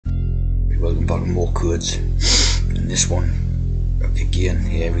welcome back to more codes. And this one, again,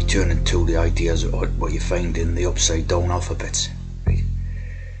 returning to the ideas of what you find in the upside down alphabets, right?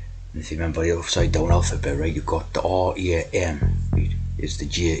 And if you remember the upside down alphabet, right, you've got the R-A-M, right, is the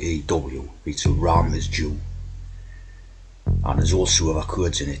J-A-W, right, so Ram is Jew. And there's also other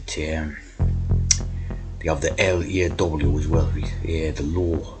codes in it. They have the L-A-W as well, right, the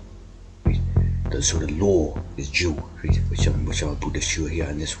law, right? So the law is Jew, right, which I'll put the show here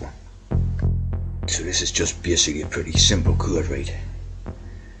in this one. So this is just basically a pretty simple code, right?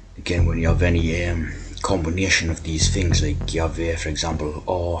 Again, when you have any combination of these things, like you have for example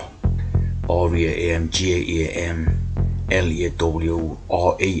R-A-M, J-A-M, L-A-W,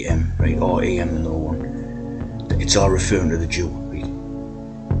 R-A-M, right, R-A-M another one, it's all referring to the Jew, right?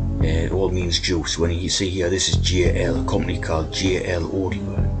 It all means Jew. So when you see here, this is JL, a company called JL Audio,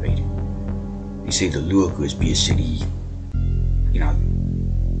 right? You see the logo is basically, you know,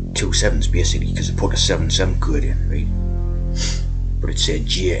 2 sevens basically, because they put a 7-7 code in, right? But it said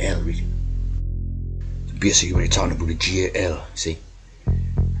JL, right? So basically when you're talking about a JL, see,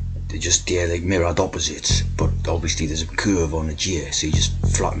 they're like mirrored opposites, but obviously there's a curve on the J, so you just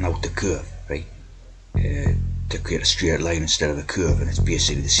flatten out the curve, right? To create a straight line instead of a curve, and it's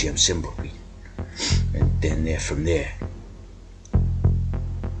basically the same symbol, right? And then from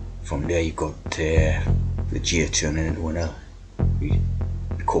there you got the J turning into an L, right?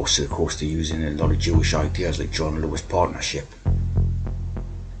 Of course they're using a lot of Jewish ideas like John Lewis partnership.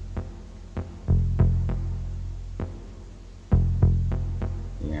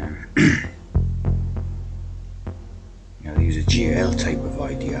 Yeah. Now they use a JL type of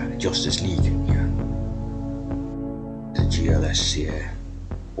idea, Justice League, yeah. The GLS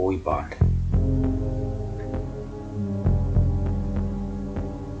boy band.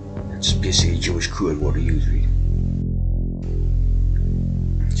 That's basically a Jewish code what they use, right?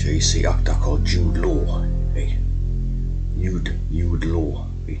 So you see actor called Jude Law, right? Jude Law,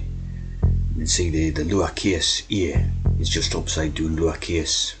 right? You can see the lowercase a is just upside down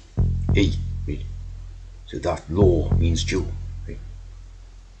lowercase e, right? So that law means Jew, right?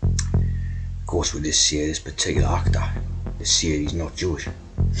 Of course with this particular actor, they say he's not Jewish.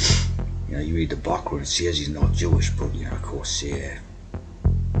 You know, you read the background, it says he's not Jewish, but you know, of course, if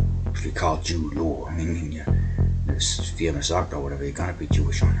you call Jude Law, I mean, yeah, this famous actor or whatever, you're gonna be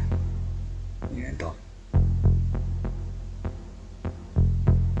Jewish on it. You end up.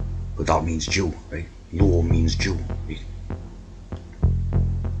 But that means Jew, right? Law means Jew, right?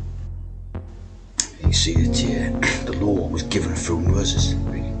 And you see that the law was given through Moses,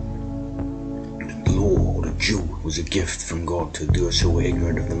 right? The law, or the Jew, was a gift from God to those who were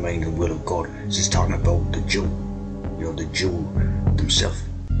ignorant of the mind and will of God. This is talking about the Jew, you know, the Jew themselves,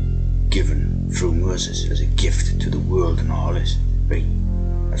 given through Moses as a gift to the world and all this, right?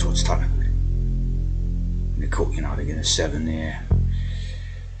 That's what it's talking about. And the code, you know, they get a 7 there.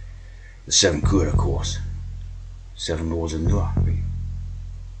 The 7 code, of course. 7 laws of Noah, right?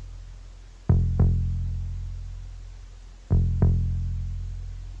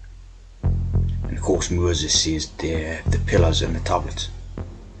 And of course Moses says the pillars and the tablets.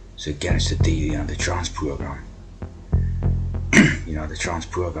 So again, it's the trans program. You know, the trans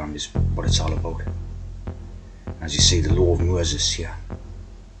program is what it's all about. As you see, the law of Moses here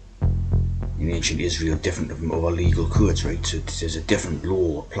in ancient Israel, different from other legal codes, right? So there's a different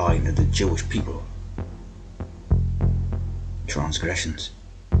law applying to the Jewish people. Transgressions.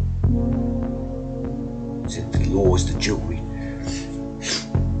 So the law is the Jew, right?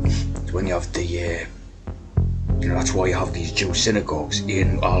 So when you have you know, that's why you have these Jewish synagogues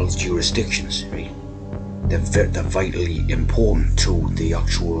in all jurisdictions, right? They're vitally important to the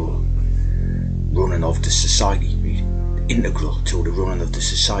actual running of the society, right? Integral to the running of the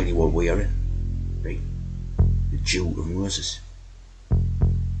society what we are in, right? The Jew of Moses.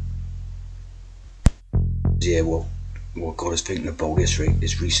 Yeah, well, what God is thinking about this, right?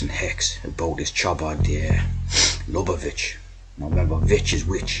 This recent hex about this Chabad Lubavitch. Now remember, Vich is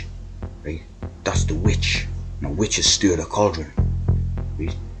witch, right? That's the witch. Now witches stir the cauldron,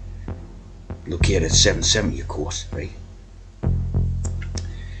 right? Located at 770, of course, right?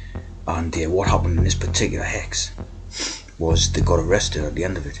 And what happened in this particular hex was they got arrested at the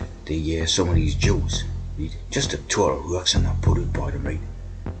end of it. Some of these Jews, right? Just a total hoax and not put it by them, right?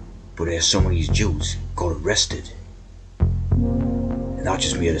 But some of these Jews got arrested, and that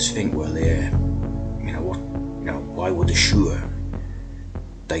just made us think, well, you know what? You know, why would they sure,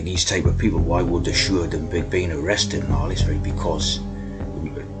 like these type of people, why would they sure them being arrested and all this, right? Because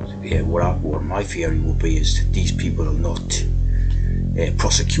what my theory would be is that these people are not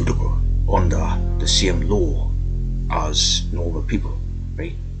prosecutable under the same law as normal people,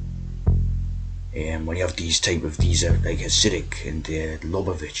 right? And when you have these like Hasidic and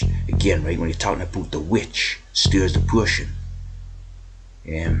Lubavitch, again, right, when you're talking about the witch stirs the portion,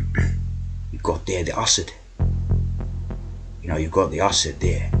 you've got there the acid. You've got the acid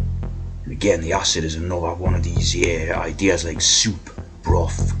there. And again, the acid is another one of these ideas like soup,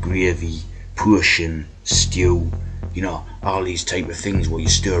 broth, gravy, portion, stew, all these type of things where you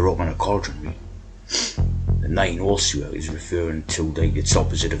stir up in a cauldron, right? The 9 also is referring to it's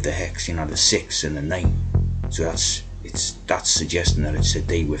opposite of the hex, the 6 and the 9. So that's suggesting that it's a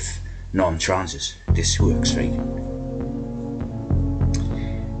day with non-transes. This works, right?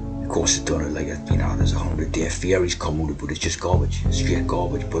 Of course, it's done like there's 100-day theories come with it, but it's just garbage, straight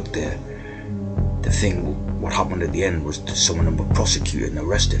garbage. But the thing, what happened at the end was that some of them were prosecuted and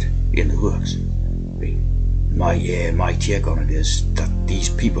arrested in the works. Right? My take on it is that these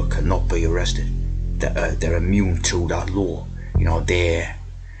people cannot be arrested. They're immune to that law.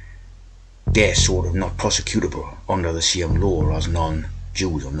 They're sort of not prosecutable under the same law as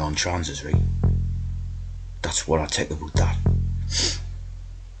non-Jews or non-transes, right? That's what I take about that.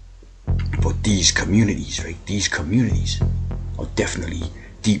 But these communities, right? These communities are definitely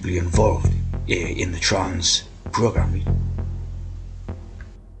deeply involved in the trans program, right?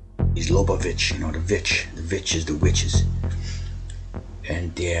 These Lubavitch, the Vitch is the witches.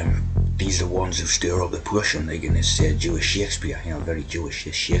 And these are the ones who stir up the portion, like in this Jewish Shakespeare, very Jewish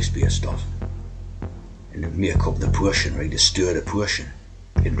Shakespeare stuff. And they make up the portion, right? They stir the portion.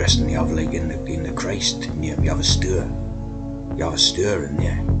 Interestingly, you have like in the Christ, you have a stir. You have a stir in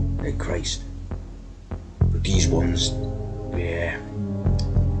there, like Christ. But these ones,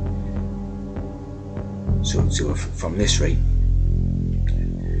 So from this, right?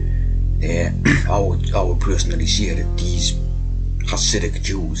 I would personally say that these Hasidic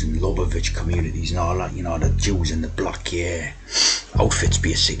Jews and Lubavitch communities and all that, the Jews in the black outfits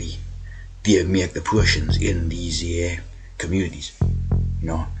basically, they make the portions in these communities.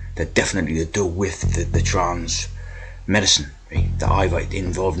 That definitely to do with the trans medicine, right? That either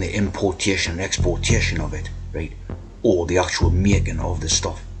involved in the importation and exportation of it, right? Or the actual making of the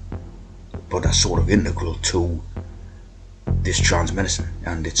stuff. But that's sort of integral to this trans medicine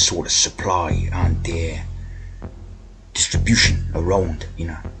and its sort of supply and distribution around,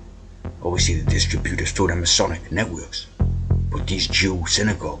 Obviously the distributors through the Masonic networks, but these Jew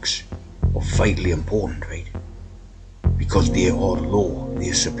synagogues are vitally important, right? Because they are the law,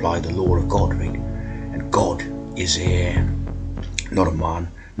 they supply the law of God, right? And God is not a man,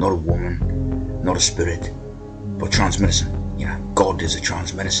 not a woman, not a spirit, but trans medicine. God is a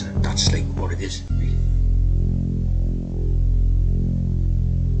trans medicine. That's like what it is, really.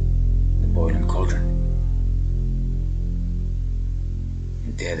 The boiling cauldron.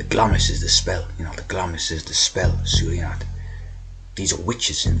 The glamis is the spell, the glamis is the spell. So these are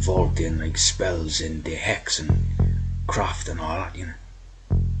witches involved in like spells and the hex and craft and all that,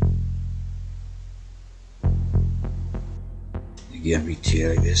 Again, we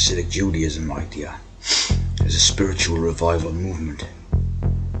take the Hasidic Judaism idea as a spiritual revival movement.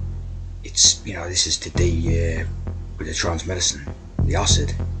 It's this is today with the trans medicine, the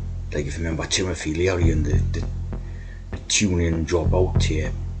acid. Like if you remember Timothy Leary and the tune in, drop out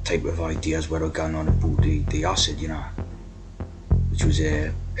type of ideas where they're going on about the acid, which was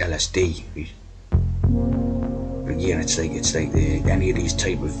LSD. But again, it's like any of these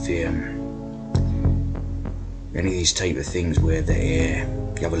type of things where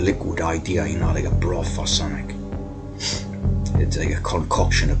you have a liquid idea, like a broth or something. It's like a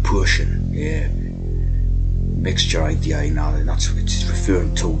concoction, a portion, mixture idea, and that's what it's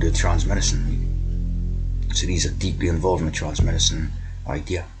referring to, the trans medicine. So these are deeply involved in the trans medicine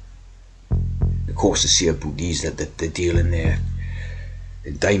idea. Of course, to see about these that they deal in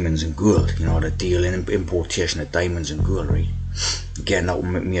diamonds and gold, they deal in importation of diamonds and gold, right? Again, that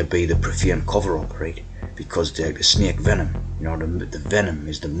may be the profane cover-up, right? Because the snake venom, the venom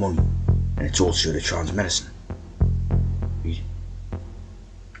is the money, and it's also the trans medicine, right?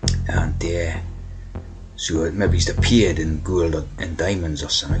 And so maybe it's the paid in gold and diamonds or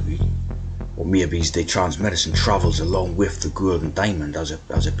something, right? Or maybe it's the trans medicine travels along with the gold and diamond as a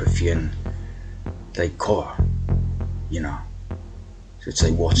profane like cover, So it's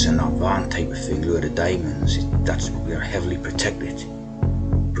like what's in that van type of thing, load of diamonds, that's heavily protected,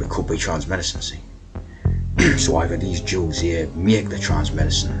 but it could be trans medicine, see. So either these Jews make the trans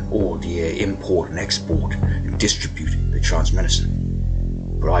medicine, or they import and export and distribute the trans medicine.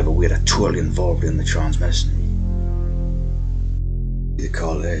 But either way, they're totally involved in the trans medicine. They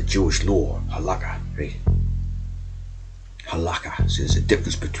call Jewish law halakha, right? Halakha. So there's a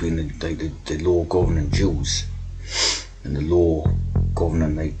difference between the law governing Jews and the law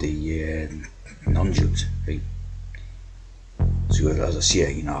governing like the non-Jews, right? So as I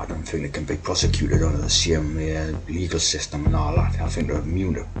say, you know, I don't think they can be prosecuted under the same legal system and all that. I think they're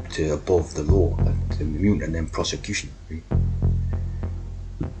immune to above the law, they're immune to them prosecution, right?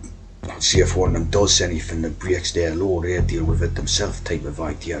 I'd say if one of them does anything that breaks their law, they deal with it themselves type of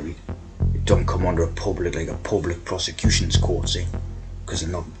idea, right? It don't come under a public, like a public prosecution's court, see? Because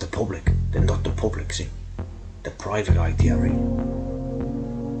they're not the public, see? The private idea, right?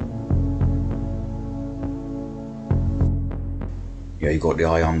 Yeah, you got the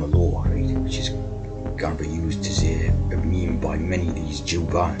eye on the law, right, which is going to be used as a meme by many of these Jew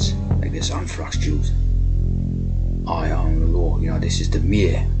bands, like this Anthrax Jews. Eye on the law, you know, this is the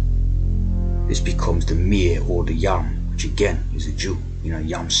Mir. This becomes the Mir or the Yam, which again is a Jew, you know,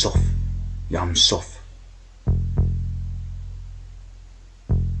 Yam Sof.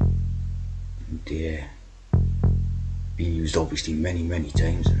 And been used obviously many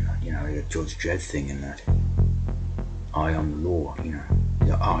times, and you know, the Judge Dredd thing and that. Eye on the law, you know,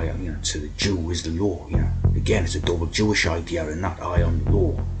 the eye, you know, so the Jew is the law, you know. Again, it's a double Jewish idea and not eye on the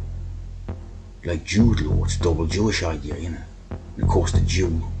law. Like Jude Law, it's a double Jewish idea, you know. And of course the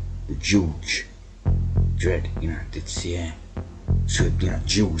Judge Dredd, you know, it's so you know,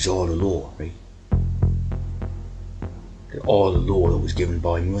 Jews are the law, right? They're all the law that was given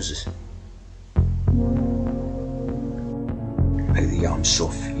by Moses. Like the Yam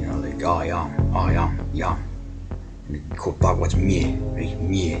Suf, you know, like I am, Yam. And cut back what's Mir, right?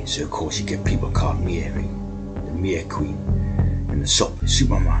 Mir, so of course you get people called Mir, right? The Mir Queen. And the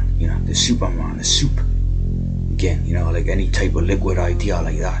Superman, you know, the Superman, the soup. Again, you know, like any type of liquid idea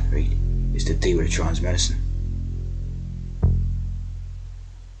like that, right? Is to deal with trans medicine.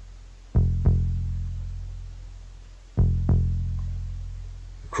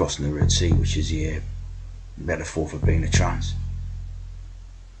 Crossing the Red Sea, which is a metaphor for being a trans.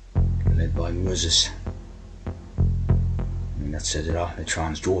 Led by Moses. That said it all, the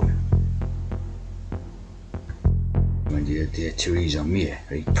Transjordan. When the Theresa May,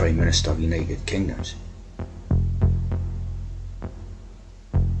 right, Prime Minister of the United Kingdoms.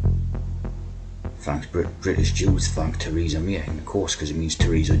 Thanks British Jews thank Theresa May, and of course because it means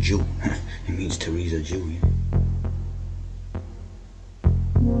Theresa Jew. It means Theresa Jew, yeah.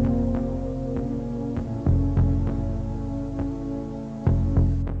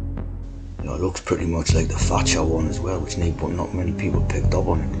 It looks pretty much like the Thatcher one as well, which not many people picked up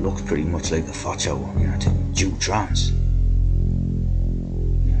on it. It looks pretty much like the Thatcher one, you know, to Jew trans.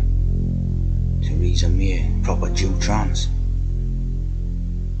 Yeah. Theresa May, proper Jew trans.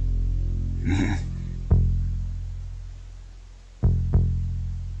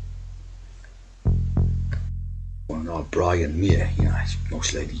 One of Brian May, you know, it's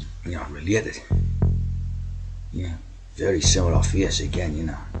most likely, you know, related. Yeah, very similar face again, you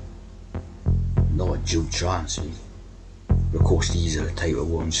know. Not a Jew trans. Of course, these are the type of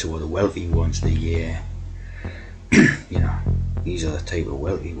ones who are the wealthy ones. You know, these are the type of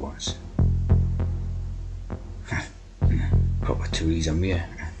wealthy ones. Proper Theresa May.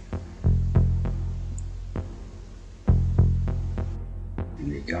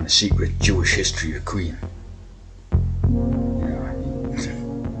 And they got a secret Jewish history of Queen. You know,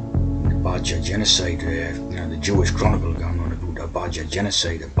 the Badger genocide. You know, the Jewish Chronicle going on about the Badger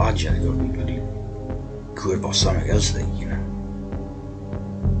genocide. The Badger, they got to be really good about something else, like, you know.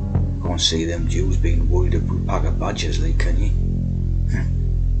 Can't see them Jews being worried about a pack of badgers, like, can you?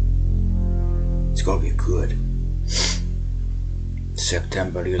 It's gotta be good.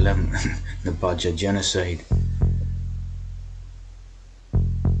 September 11th, the Badger genocide.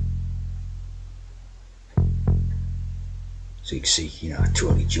 So you can see, you know,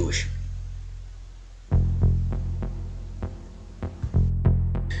 totally Jewish.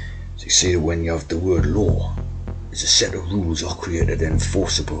 So you see that when you have the word law, it's a set of rules are created and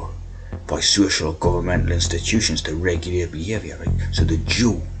enforceable by social or governmental institutions to regulate behaviour, right? So the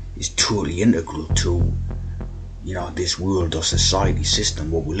Jew is totally integral to, you know, this world or society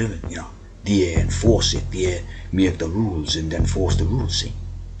system what we live in, you know. They enforce it, they make the rules and enforce the rules, see?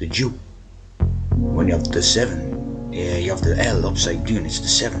 The Jew. When you have the 7, you have the L upside down, it's the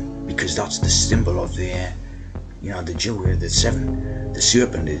 7, because that's the symbol of the, you know, the Jew, the 7. The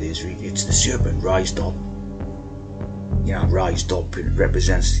serpent it is, it's the serpent rised up. You know, rised up, it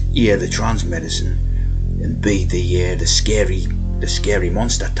represents A, the trans medicine, and B, the scary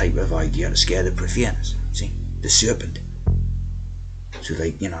monster type of idea to scare the profanes, see? The serpent. So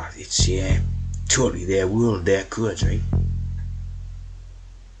like, you know, it's totally their world, their codes, right?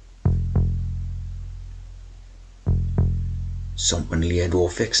 Something laid or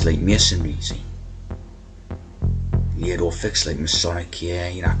fixed like masonry, see? Laid or fixed like Masonic,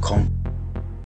 you know,